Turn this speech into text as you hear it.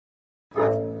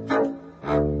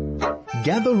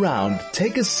Gather round,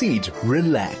 take a seat,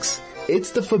 relax.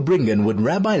 It's the Fabringen with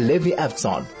Rabbi Levi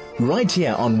Avtzon, right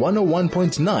here on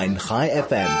 101.9 Chai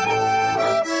FM.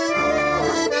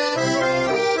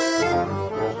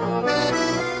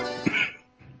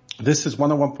 This is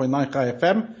 101.9 Chai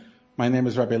FM. My name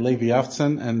is Rabbi Levi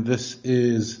Avtzon, and this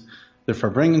is the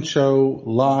Fabringen Show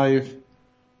live.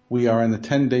 We are in the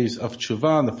 10 days of Tshuva,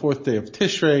 on the 4th day of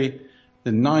Tishrei,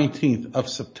 the 19th of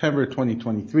September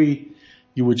 2023.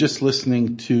 You were just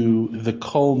listening to the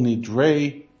Kol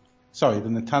Nidrei, the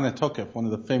Netane Tokef, one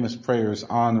of the famous prayers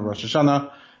on Rosh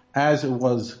Hashanah, as it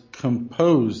was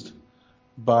composed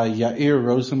by Yair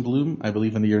Rosenblum, I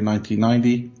believe in the year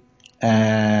 1990,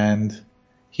 and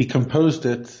he composed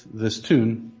this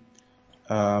tune,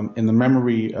 in the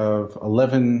memory of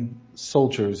 11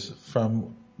 soldiers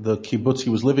from the kibbutz he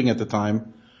was living at the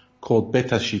time, called Beit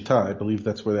HaShita. I believe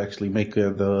that's where they actually make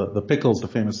the pickles, the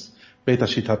famous Beit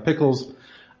HaShita pickles.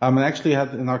 And actually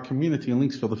had in our community in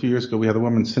Linksfield a few years ago, we had a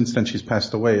woman, since then she's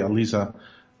passed away, Aliza,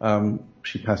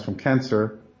 she passed from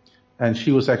cancer, and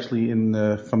she was actually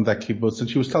from that kibbutz, and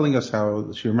she was telling us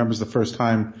how she remembers the first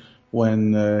time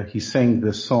when he sang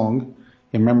this song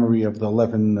in memory of the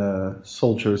 11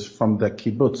 soldiers from that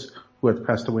kibbutz who had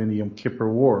passed away in the Yom Kippur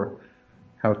War,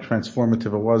 how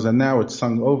transformative it was. And now it's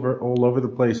sung all over the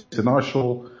place. In our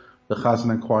shul, the Chazan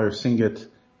and choir sing it,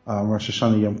 Rosh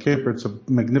Hashanah Yom Kippur. It's a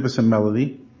magnificent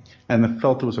melody, and I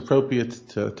felt it was appropriate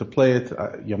to play it.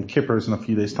 Yom Kippur is in a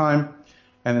few days' time,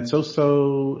 and it's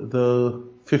also the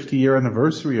 50-year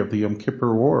anniversary of the Yom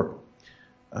Kippur War.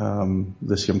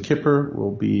 This Yom Kippur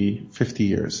will be 50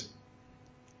 years,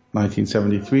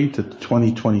 1973 to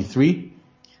 2023,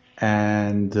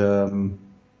 and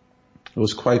it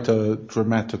was quite a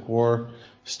dramatic war.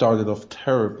 Started off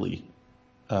terribly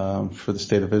for the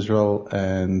state of Israel,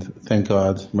 and thank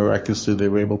God, miraculously, they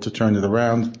were able to turn it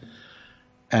around.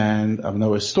 And I'm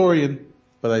no historian,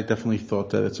 but I definitely thought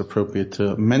that it's appropriate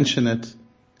to mention it.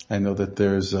 I know that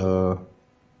there's a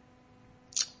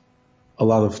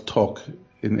lot of talk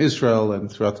in Israel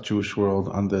and throughout the Jewish world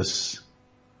on this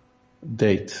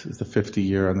date, the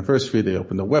 50-year anniversary. They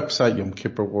opened a website,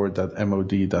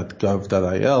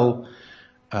 yomkippurwar.mod.gov.il,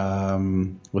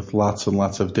 with lots and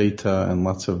lots of data and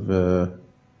lots of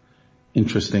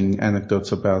interesting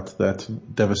anecdotes about that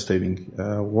devastating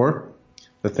war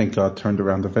that, thank God, turned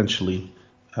around eventually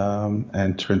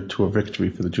and turned to a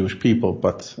victory for the Jewish people.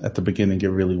 But at the beginning, it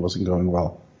really wasn't going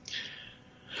well.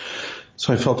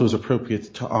 So I felt it was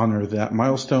appropriate to honor that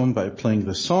milestone by playing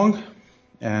this song,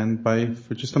 and by,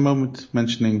 for just a moment,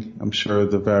 mentioning, I'm sure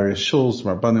the various shuls,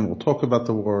 Rabbanim will talk about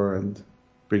the war and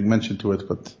bring mention to it,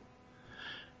 but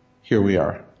here we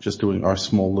are, just doing our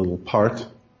small little part.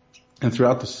 And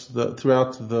throughout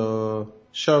the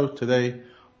show today,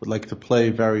 would like to play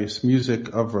various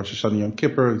music of Rosh Hashanah Yom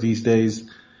Kippur these days.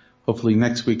 Hopefully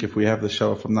next week, if we have the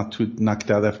show, if I'm not too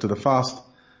knocked out after the fast,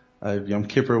 Yom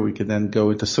Kippur, we could then go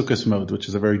into Sukkot mode, which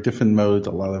is a very different mode, a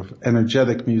lot of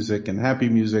energetic music and happy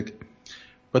music.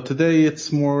 But today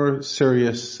it's more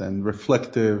serious and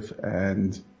reflective,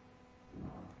 and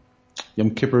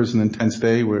Yom Kippur is an intense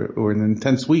day, or an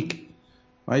intense week,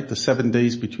 right? The 7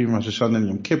 days between Rosh Hashanah and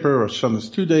Yom Kippur. Rosh Hashanah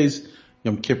is 2 days,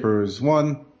 Yom Kippur is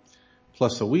 1,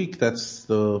 plus a week. That's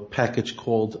the package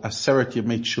called Aseret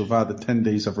Yemei Teshuvah, the 10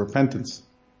 days of repentance.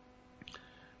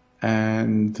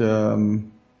 And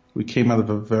we came out of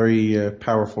a very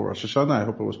powerful Rosh Hashanah. I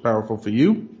hope it was powerful for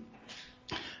you.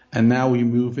 And now we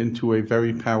move into a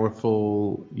very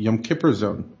powerful Yom Kippur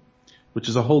zone, which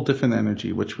is a whole different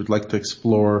energy, which we'd like to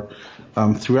explore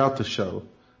throughout the show.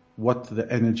 What the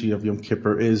energy of Yom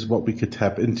Kippur is, what we could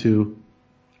tap into.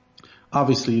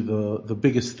 Obviously, the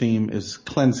biggest theme is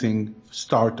cleansing,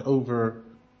 start over,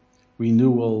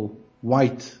 renewal,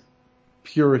 white,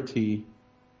 purity,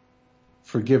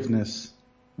 forgiveness,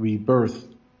 rebirth.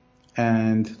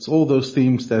 And it's all those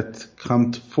themes that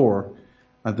come to fore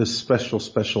this special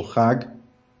Chag.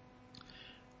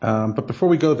 But before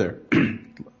we go there,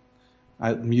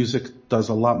 music does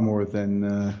a lot more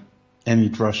than any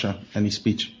drasha, any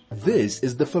speech. This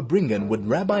is the Fabringen with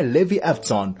Rabbi Levi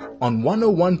Avtzon on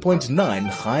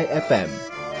 101.9 Chai FM.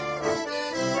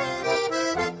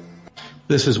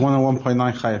 This is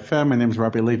 101.9 Chai FM. My name is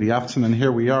Rabbi Levi Avtzon, and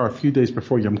here we are a few days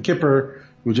before Yom Kippur.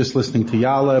 We were just listening to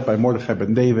Yale by Mordechai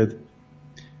ben David.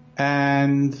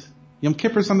 And Yom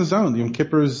Kippur's on the zone. Yom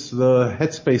Kippur's the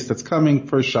headspace that's coming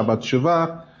for Shabbat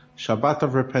Shuvah, Shabbat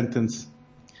of repentance.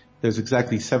 There's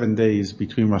exactly 7 days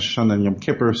between Rosh Hashanah and Yom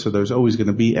Kippur, so there's always going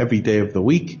to be every day of the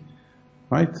week,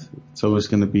 right? It's always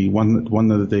going to be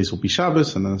one of the days will be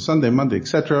Shabbos, and then Sunday, Monday,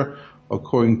 etc.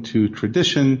 According to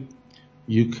tradition,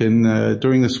 you can,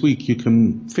 during this week, you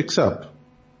can fix up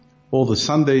all the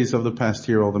Sundays of the past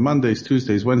year, all the Mondays,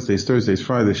 Tuesdays, Wednesdays, Thursdays,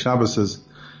 Fridays, Shabbases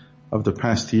of the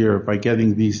past year by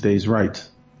getting these days right,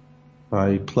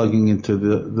 by plugging into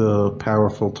the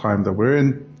powerful time that we're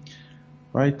in,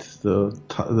 right?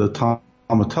 The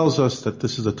Talmud tells us that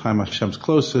this is the time Hashem's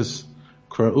closest.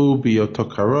 Kra'u biyoto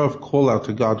karav, call out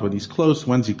to God when He's close.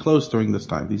 When's He close? During this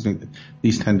time,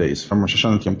 these 10 days from Rosh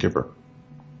Hashanah to Yom Kippur.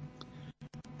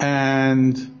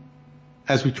 And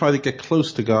as we try to get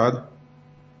close to God,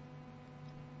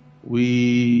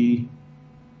 we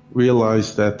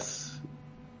realize that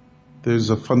there's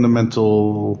a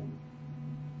fundamental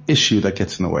issue that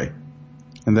gets in the way.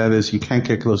 And that is, you can't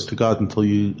get close to God until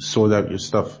you sort out your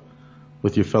stuff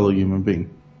with your fellow human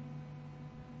being.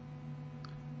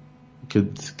 You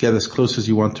could get as close as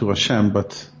you want to Hashem,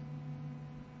 but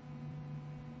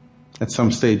at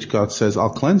some stage God says, I'll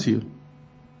cleanse you.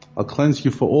 I'll cleanse you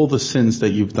for all the sins that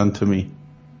you've done to me.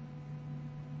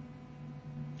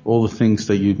 All the things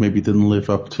that you maybe didn't live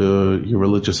up to your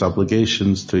religious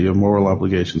obligations, to your moral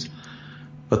obligations.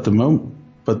 But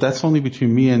that's only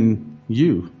between me and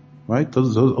you, right?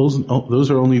 Those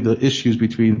are only the issues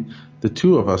between the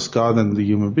two of us, God and the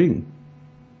human being.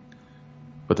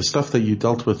 But the stuff that you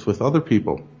dealt with other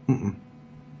people,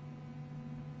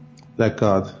 that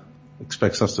God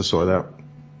expects us to sort out.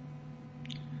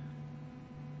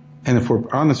 And if we're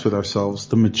honest with ourselves,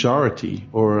 the majority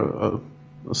or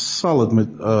a solid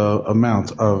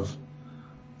amount of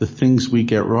the things we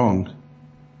get wrong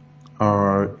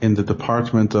are in the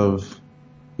department of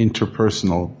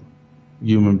interpersonal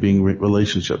human being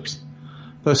relationships.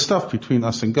 There's stuff between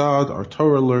us and God, our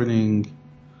Torah learning,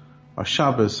 our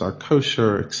Shabbos, our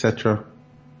kosher, etc.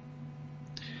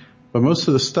 But most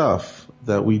of the stuff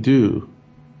that we do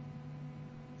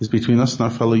is between us and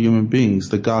our fellow human beings.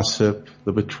 The gossip,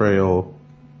 the betrayal,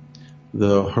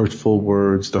 the hurtful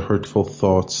words, the hurtful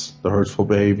thoughts, the hurtful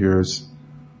behaviors,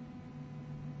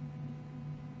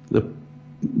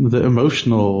 the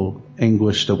emotional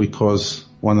anguish that we cause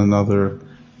one another,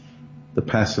 the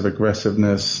passive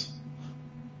aggressiveness,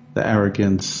 the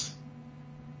arrogance.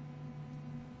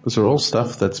 Those are all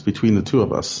stuff that's between the two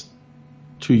of us,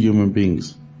 two human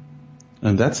beings.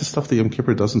 And that's the stuff that Yom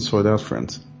Kippur doesn't sort out,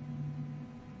 friends.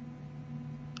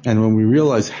 And when we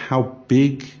realize how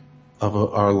big of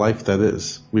our life that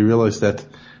is, we realize that,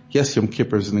 yes, Yom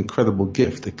Kippur is an incredible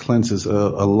gift. It cleanses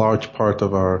a large part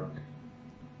of our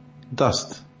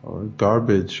dust or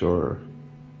garbage or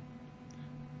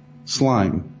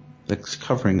slime that's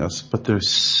covering us. But there's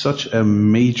such a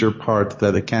major part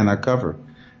that it cannot cover.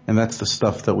 And that's the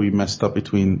stuff that we messed up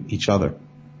between each other.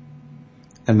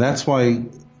 And that's why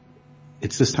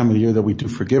it's this time of the year that we do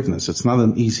forgiveness. It's not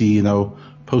an easy,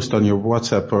 post on your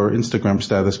WhatsApp or Instagram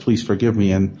status, please forgive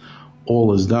me, and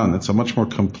all is done. It's a much more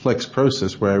complex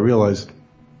process where I realize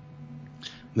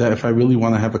that if I really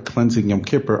want to have a cleansing Yom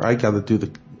Kippur, I got to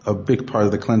do a big part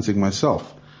of the cleansing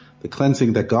myself. The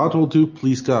cleansing that God will do,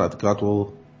 please God. God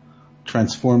will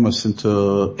transform us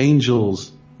into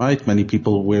angels, right? Many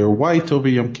people wear white over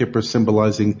Yom Kippur,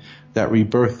 symbolizing that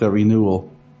rebirth, that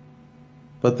renewal.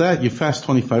 But that, you fast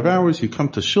 25 hours, you come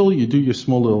to shul, you do your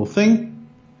small little thing,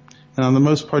 and on the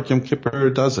most part, Yom Kippur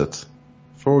does it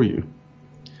for you.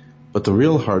 But the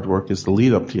real hard work is the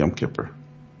lead up to Yom Kippur.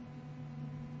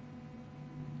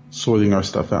 Sorting our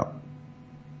stuff out.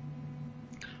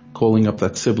 Calling up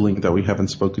that sibling that we haven't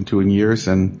spoken to in years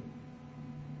and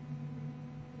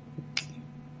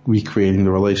recreating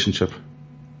the relationship.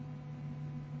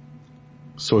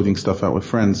 Sorting stuff out with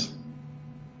friends.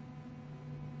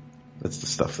 That's the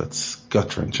stuff that's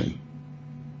gut-wrenching.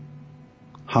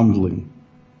 Humbling.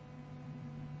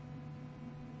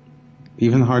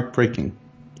 Even heartbreaking.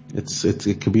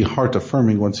 It can be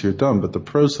heart-affirming once you're done, but the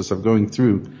process of going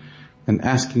through and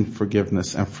asking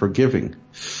forgiveness and forgiving,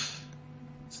 it's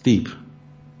deep.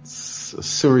 It's a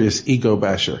serious ego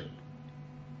basher.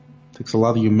 It takes a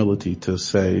lot of humility to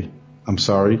say, I'm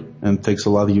sorry, and it takes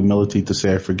a lot of humility to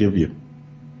say, I forgive you.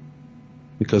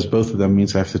 Because both of them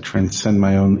means I have to transcend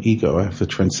my own ego. I have to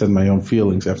transcend my own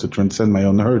feelings. I have to transcend my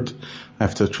own hurt. I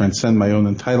have to transcend my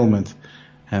own entitlement.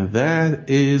 And that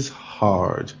is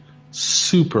hard.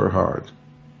 Super hard.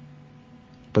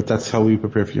 But that's how we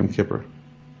prepare for Yom Kippur.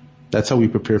 That's how we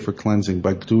prepare for cleansing,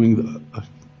 by doing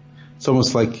it's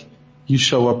almost like you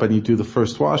show up and you do the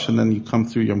first wash and then you come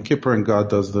through Yom Kippur and God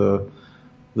does the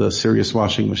serious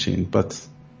washing machine. But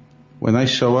when I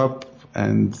show up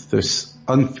and there's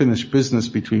unfinished business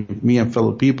between me and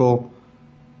fellow people,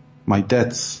 my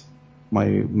debts,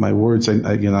 my words,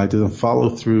 I didn't follow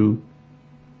through,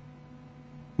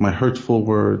 my hurtful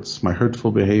words, my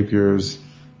hurtful behaviors.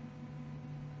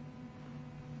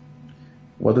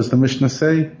 What does the Mishnah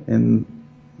say in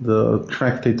the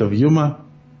tractate of Yuma,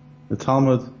 the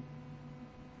Talmud,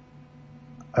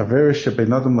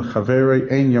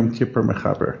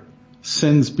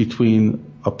 sins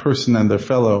between a person and their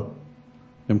fellow,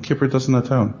 Yom Kippur doesn't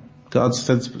atone. God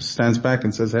stands back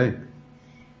and says, hey,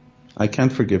 I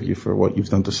can't forgive you for what you've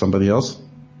done to somebody else.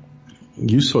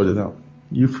 You sort it out.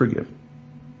 You forgive.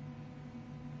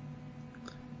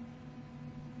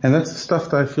 And that's the stuff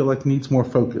that I feel like needs more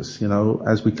focus.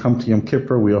 As we come to Yom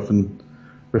Kippur, we often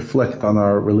reflect on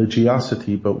our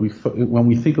religiosity, but when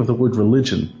we think of the word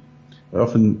religion, I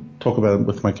often talk about it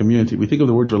with my community. We think of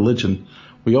the word religion,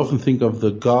 we often think of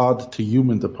the God to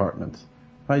human department,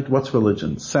 right? What's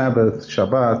religion? Sabbath,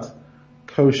 Shabbat,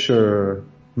 kosher,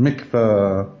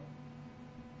 mikveh,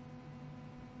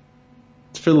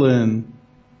 tefillin,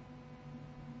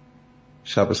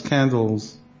 Shabbos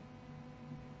candles,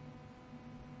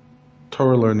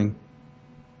 Torah learning.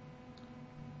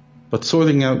 But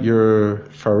sorting out your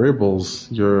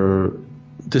variables, your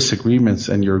disagreements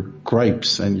and your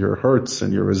gripes and your hurts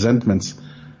and your resentments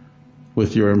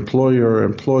with your employer,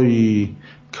 employee,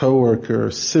 coworker,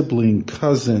 sibling,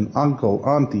 cousin, uncle,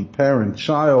 auntie, parent,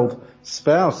 child,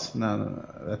 spouse. No,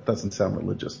 that doesn't sound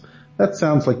religious. That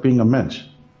sounds like being a mensch.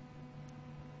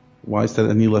 Why is that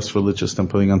any less religious than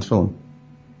putting on tefillin?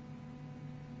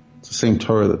 It's the same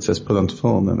Torah that says put on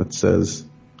tefillin, and it says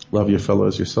love your fellow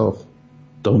as yourself.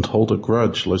 Don't hold a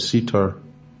grudge. Lo sitar.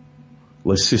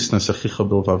 Lo sisnas achicha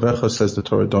bilvavecha, says the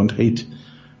Torah. Don't hate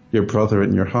your brother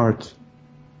in your heart.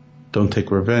 Don't take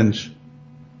revenge.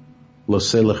 Lo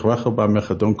selech recha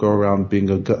b'amecha. Don't go around being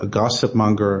a gossip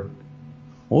monger.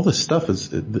 All this stuff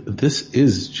this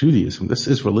is Judaism. This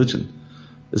is religion.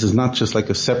 This is not just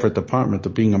like a separate department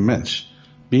of being a mensch.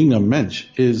 Being a mensch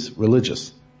is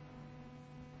religious.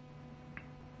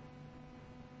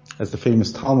 As the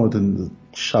famous Talmud in the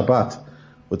Shabbat,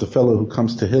 with the fellow who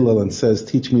comes to Hillel and says,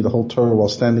 teach me the whole Torah while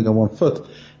standing on one foot.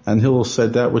 And Hillel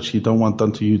said, that which you don't want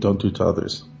done to you, don't do to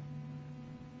others.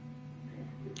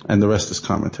 And the rest is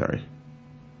commentary.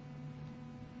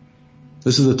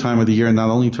 This is the time of the year not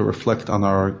only to reflect on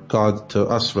our God to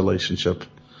us relationship,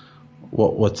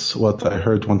 what I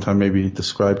heard one time maybe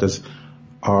described as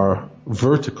our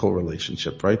vertical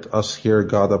relationship, right? Us here,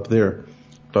 God up there.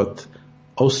 But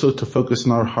also to focus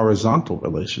on our horizontal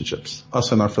relationships,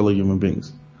 us and our fellow human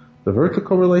beings. The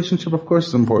vertical relationship, of course,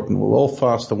 is important. We'll all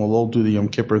fast and we'll all do the Yom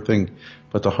Kippur thing.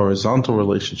 But the horizontal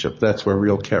relationship, that's where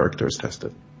real character is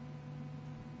tested.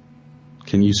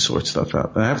 Can you sort stuff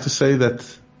out? And I have to say that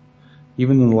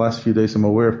even in the last few days, I'm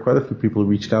aware of quite a few people who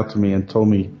reached out to me and told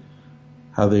me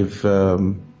how they've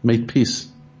made peace.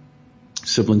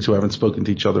 Siblings who haven't spoken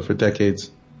to each other for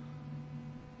decades.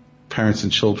 Parents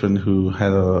and children who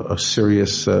had a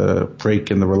serious break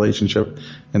in the relationship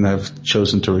and have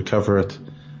chosen to recover it.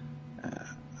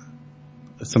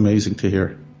 It's amazing to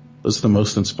hear. Those are the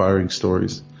most inspiring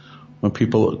stories. When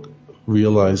people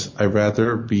realize, I'd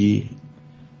rather be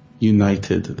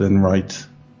united than right.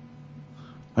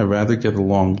 I'd rather get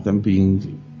along than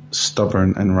being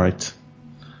stubborn and right.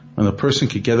 When a person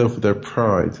could get over their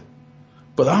pride,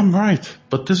 but I'm right,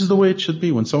 but this is the way it should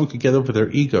be. When someone could get over their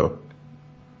ego,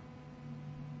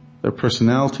 their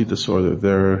personality disorder,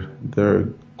 their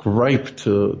gripe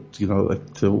to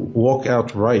walk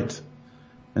out right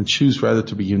and choose rather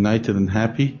to be united and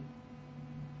happy,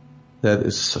 that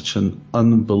is such an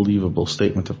unbelievable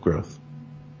statement of growth.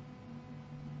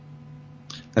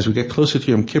 As we get closer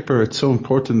to Yom Kippur, it's so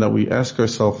important that we ask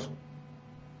ourselves,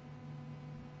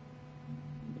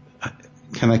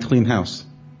 can I clean house?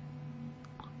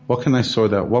 What can I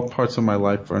sort out? What parts of my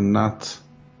life are not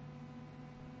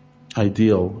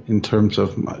ideal in terms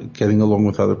of getting along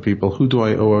with other people? Who do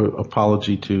I owe an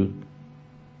apology to?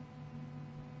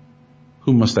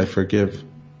 Who must I forgive?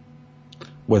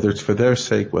 Whether it's for their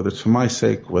sake, whether it's for my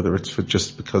sake, whether it's for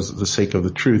just because of the sake of the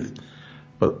truth.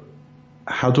 But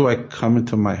how do I come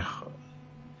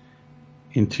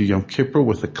into Yom Kippur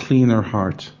with a cleaner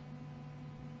heart?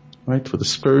 Right? With a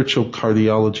spiritual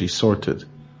cardiology sorted.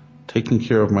 Taking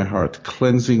care of my heart,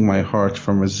 cleansing my heart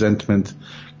from resentment,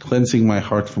 cleansing my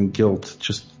heart from guilt,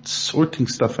 just sorting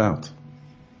stuff out.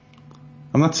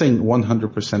 I'm not saying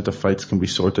 100% of fights can be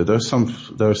sorted. There are some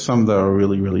that are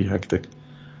really, really hectic.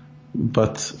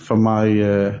 But from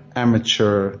my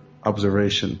amateur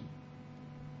observation,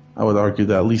 I would argue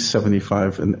that at least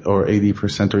 75 or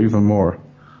 80% or even more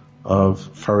of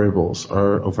variables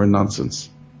are over nonsense.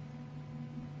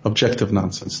 Objective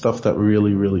nonsense. Stuff that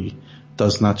really, really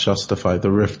does not justify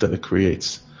the rift that it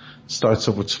creates. Starts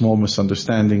off with small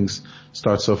misunderstandings,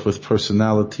 starts off with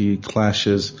personality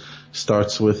clashes,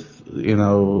 starts with,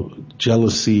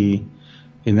 jealousy,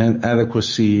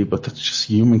 inadequacy, but that's just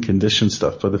human condition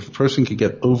stuff. But if a person could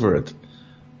get over it,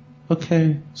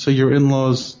 okay, so your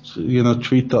in-laws,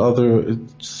 treat the other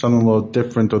son-in-law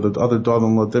different, or the other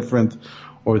daughter-in-law different,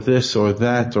 or this or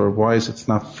that, or why is it's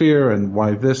not fair, and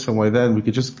why this and why that, and we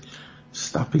could just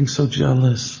stop being so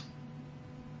jealous.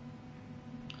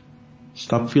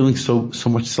 Stop feeling so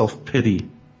much self-pity.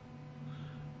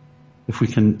 If we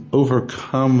can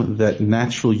overcome that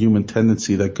natural human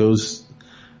tendency that goes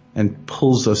and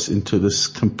pulls us into this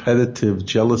competitive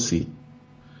jealousy,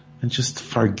 and just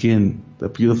fargin, the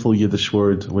beautiful Yiddish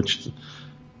word, which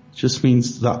just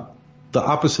means the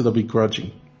opposite of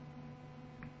begrudging.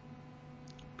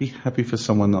 Be happy for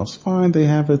someone else. Fine, they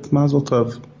have it. Mazel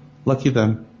tov. Lucky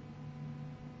them.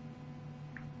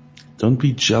 Don't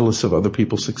be jealous of other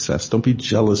people's success. Don't be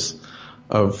jealous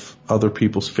of other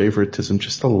people's favoritism.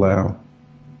 Just allow.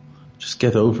 Just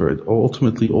get over it.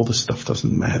 Ultimately, all this stuff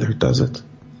doesn't matter, does it?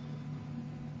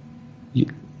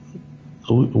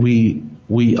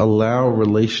 We allow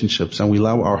relationships and we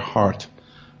allow our heart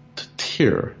to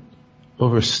tear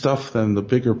over stuff that in the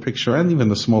bigger picture and even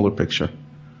the smaller picture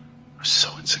are so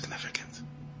insignificant.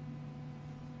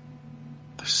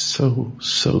 They're so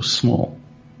small.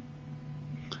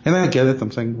 And I get it.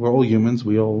 I'm saying we're all humans.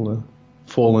 We all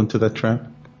fall into that trap.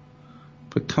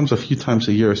 But it comes a few times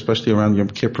a year, especially around Yom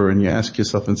Kippur, and you ask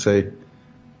yourself and say,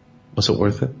 was it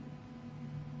worth it?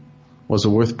 Was it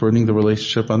worth burning the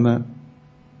relationship on that?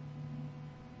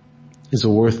 Is it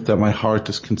worth that my heart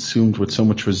is consumed with so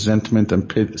much resentment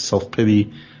and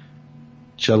self-pity,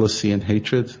 jealousy and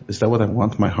hatred? Is that what I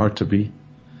want my heart to be?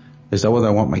 Is that what I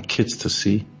want my kids to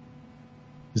see?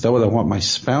 Is that what I want my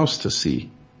spouse to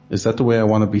see? Is that the way I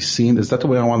want to be seen? Is that the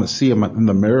way I want to see in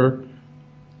the mirror?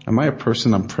 Am I a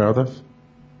person I'm proud of?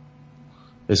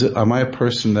 Am I a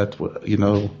person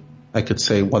that, I could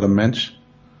say, what a mensch?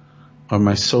 Or am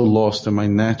I so lost in my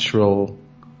natural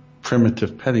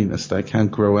primitive pettiness that I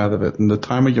can't grow out of it? And the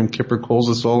time of Yom Kippur calls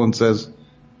us all and says,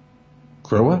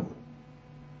 grow up.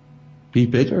 Be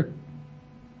bigger.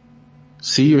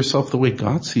 See yourself the way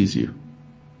God sees you.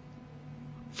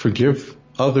 Forgive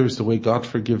others the way God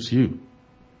forgives you.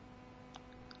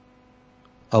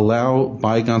 Allow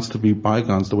bygones to be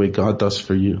bygones the way God does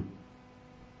for you.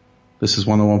 This is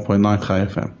 101.9 Chai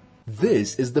FM.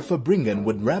 This is the Fabringen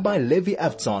with Rabbi Levi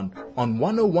Avtzon on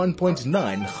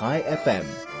 101.9 Chai FM.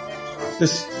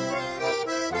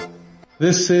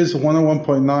 This is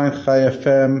 101.9 Chai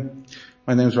FM.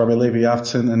 My name is Rabbi Levi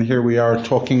Avtzon, and here we are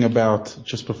talking about,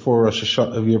 just before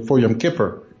before Yom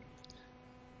Kippur,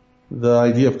 the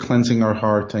idea of cleansing our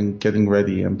heart and getting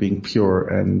ready and being pure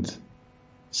and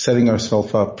setting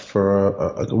ourselves up for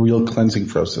a real cleansing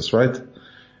process, right?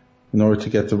 In order to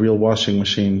get the real washing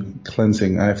machine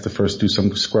cleansing, I have to first do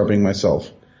some scrubbing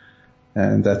myself.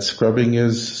 And that scrubbing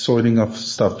is sorting off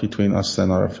stuff between us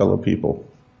and our fellow people.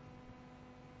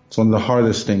 It's one of the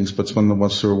hardest things, but it's one of the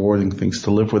most rewarding things,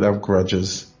 to live without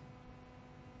grudges,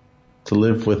 to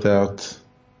live without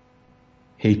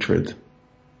hatred.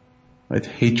 Right?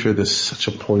 Hatred is such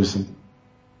a poison.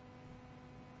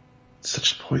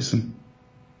 Such a poison.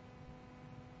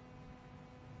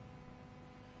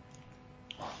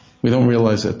 We don't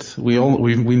realize it. We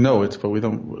know it, but we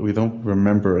don't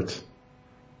remember it.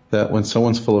 That when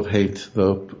someone's full of hate,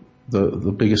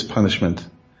 the biggest punishment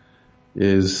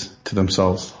is to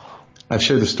themselves. I've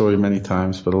shared the story many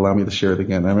times, but allow me to share it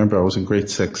again. I remember I was in grade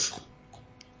 6.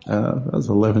 I was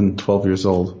 11, 12 years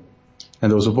old. And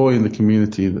there was a boy in the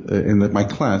community, my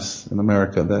class in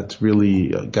America, that really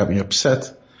got me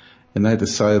upset. And I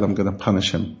decided I'm going to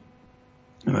punish him.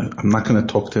 And I'm not going to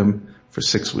talk to him for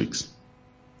 6 weeks.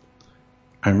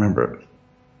 I remember it.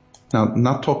 Now,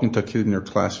 not talking to a kid in your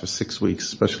class for 6 weeks,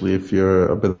 especially if you're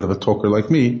a bit of a talker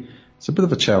like me, it's a bit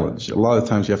of a challenge. A lot of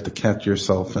times you have to catch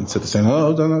yourself and sit and say,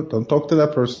 no, don't talk to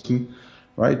that person,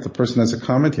 right? The person has a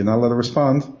comment, you're not allowed to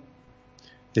respond.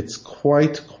 It's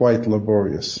quite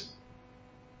laborious.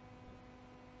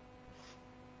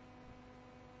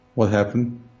 What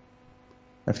happened?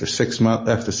 After 6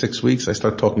 weeks, I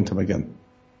start talking to him again.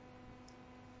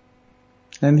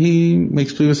 And he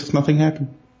makes believe as if nothing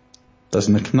happened.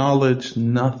 Doesn't acknowledge,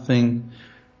 nothing.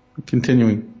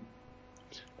 Continuing.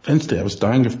 Eventually, I was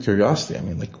dying of curiosity. I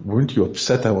mean, weren't you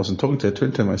upset I wasn't talking to you? I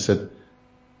turned to him, I said,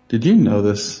 did you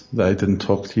notice that I didn't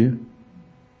talk to you?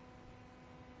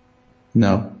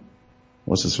 No.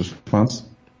 Was his response?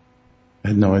 I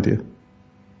had no idea.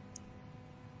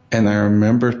 And I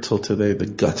remember till today the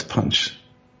gut punch.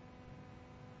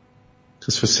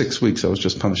 Because for 6 weeks I was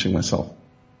just punishing myself.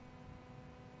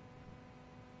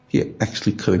 He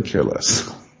actually couldn't care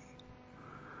less.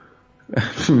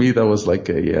 For me, that was like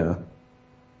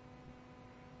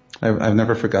I've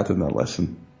never forgotten that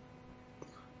lesson.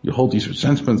 You hold these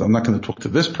resentments. I'm not going to talk to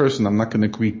this person. I'm not going to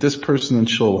greet this person in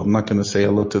shul. I'm not going to say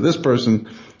hello to this person.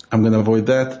 I'm going to avoid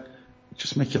that.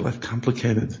 Just make your life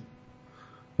complicated.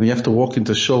 And you have to walk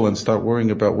into shul and start worrying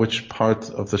about which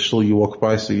part of the shul you walk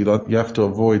by, so you have to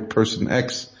avoid person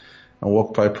X and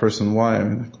walk by person Y. I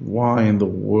mean, why in the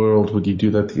world would you do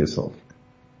that to yourself?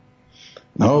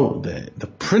 No, the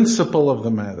principle of the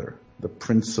matter,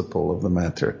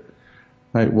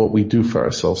 right? What we do for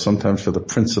ourselves, sometimes for the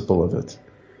principle of it.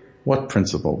 What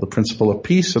principle? The principle of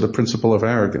peace or the principle of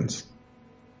arrogance?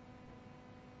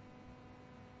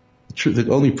 The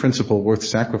only principle worth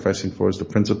sacrificing for is the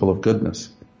principle of goodness,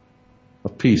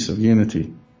 of peace, of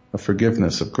unity, of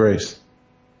forgiveness, of grace.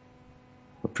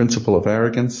 The principle of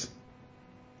arrogance,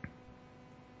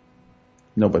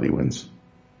 nobody wins.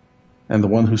 And the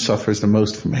one who suffers the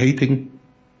most from hating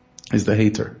is the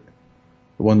hater.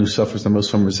 The one who suffers the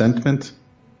most from resentment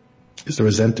is the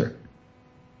resenter.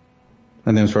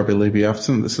 My name is Rabbi Levi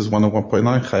Avtzon. This is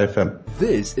 101.9 Chai FM.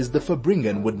 This is the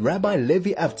Fabringen with Rabbi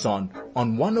Levi Avtzon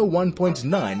on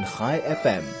 101.9 Chai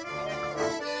FM.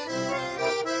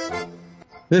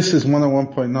 This is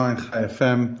 101.9 Chai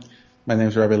FM. My name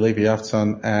is Rabbi Levi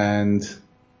Avtzon, and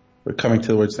we're coming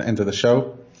towards the end of the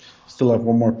show. Still have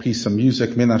one more piece of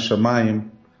music, Min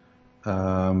HaShamayim,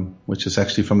 which is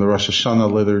actually from the Rosh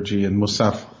Hashanah liturgy in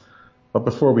Musaf. But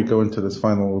before we go into this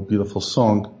final beautiful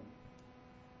song,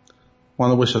 I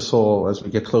want to wish us all, as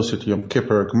we get closer to Yom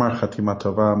Kippur, Gmar Chatima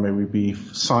Tova, may we be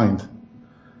signed.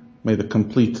 May the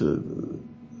complete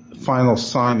final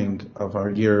signing of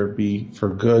our year be for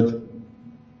good.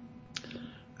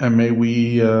 And may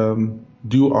we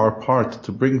do our part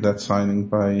to bring that signing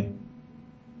by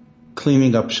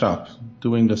cleaning up shop,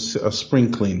 doing a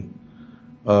spring clean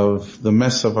of the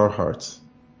mess of our hearts.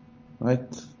 Right?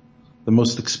 The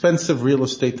most expensive real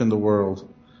estate in the world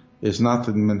is not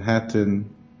in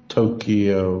Manhattan,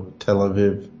 Tokyo, Tel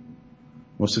Aviv.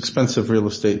 Most expensive real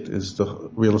estate is the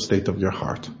real estate of your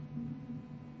heart.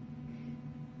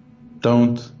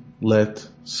 Don't let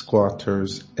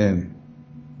squatters in.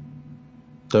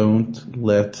 Don't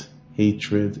let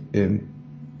hatred in.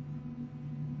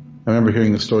 I remember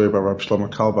hearing a story about Rabbi Shlomo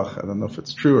Kalbach. I don't know if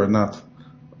it's true or not,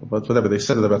 but whatever. They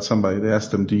said it about somebody. They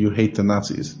asked him, do you hate the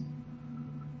Nazis?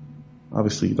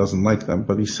 Obviously he doesn't like them,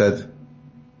 but he said,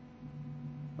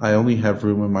 I only have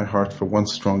room in my heart for one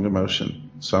strong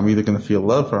emotion. So I'm either going to feel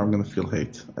love or I'm going to feel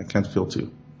hate. I can't feel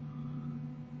two.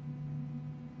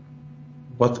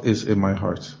 What is in my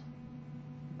heart?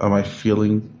 Am I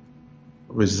feeling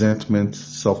resentment,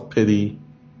 self-pity,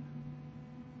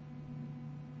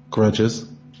 grudges?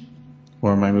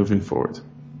 Or am I moving forward?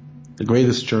 The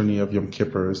greatest journey of Yom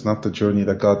Kippur is not the journey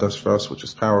that God does for us, which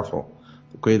is powerful.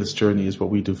 The greatest journey is what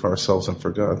we do for ourselves and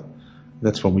for God.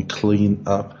 That's when we clean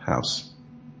up house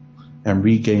and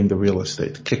regain the real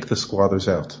estate, kick the squatters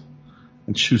out,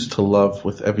 and choose to love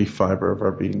with every fiber of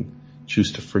our being,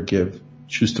 choose to forgive,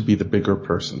 choose to be the bigger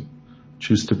person,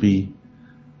 choose to be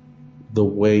the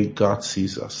way God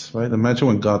sees us, right? Imagine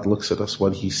when God looks at us,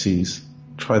 what he sees.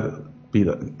 Try to be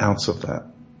an ounce of that.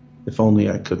 If only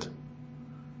I could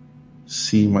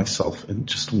see myself in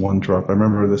just one drop. I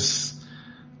remember this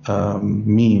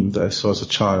meme that I saw as a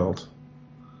child.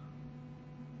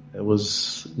 It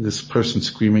was this person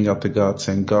screaming out to God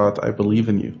saying, God, I believe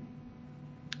in you.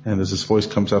 And as this voice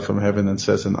comes out from heaven and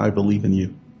says, and I believe in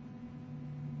you.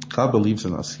 God believes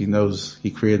in us. He knows he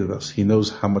created us. He knows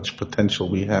how much potential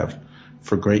we have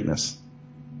for greatness.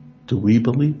 Do we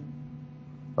believe?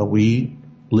 Are we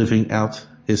living out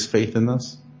his faith in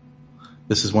us?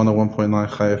 This is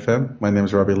 101.9 Chai FM. My name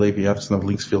is Rabbi Levi Avtzon of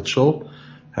Linksfield Shul.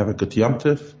 Have a good Yom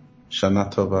Tiv,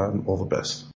 Shana Tova, and all the best.